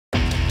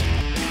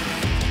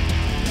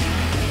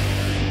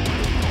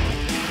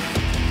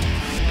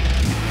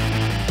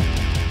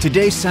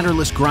Today's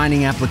centerless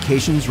grinding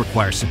applications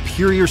require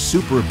superior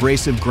super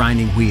abrasive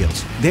grinding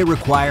wheels. They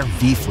require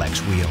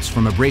VFlex wheels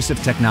from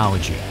Abrasive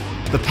Technology.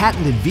 The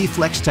patented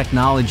VFlex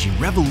technology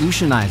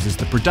revolutionizes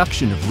the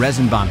production of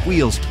resin-bound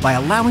wheels by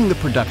allowing the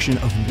production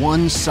of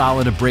one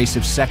solid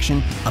abrasive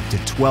section up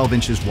to 12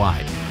 inches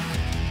wide.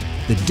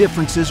 The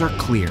differences are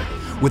clear.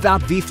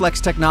 Without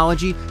VFlex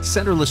technology,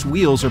 centerless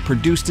wheels are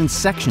produced in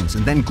sections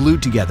and then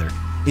glued together.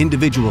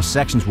 Individual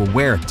sections will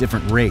wear at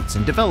different rates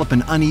and develop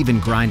an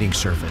uneven grinding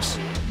surface.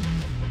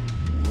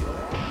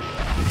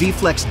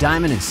 VFlex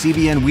Diamond and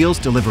CBN wheels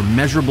deliver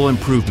measurable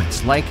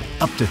improvements like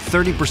up to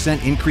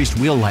 30% increased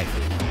wheel life,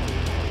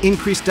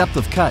 increased depth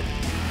of cut,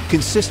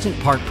 consistent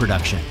part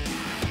production,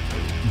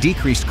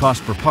 decreased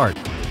cost per part.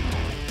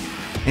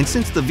 And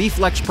since the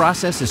VFlex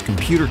process is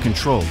computer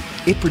controlled,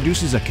 it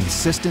produces a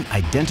consistent,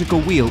 identical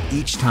wheel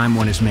each time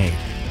one is made.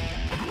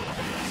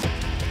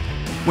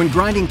 When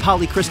grinding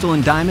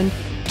polycrystalline diamond,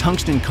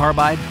 tungsten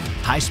carbide,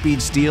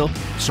 high-speed steel,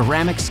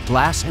 ceramics,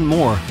 glass, and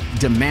more,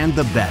 demand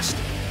the best.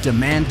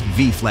 Demand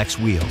VFlex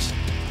wheels.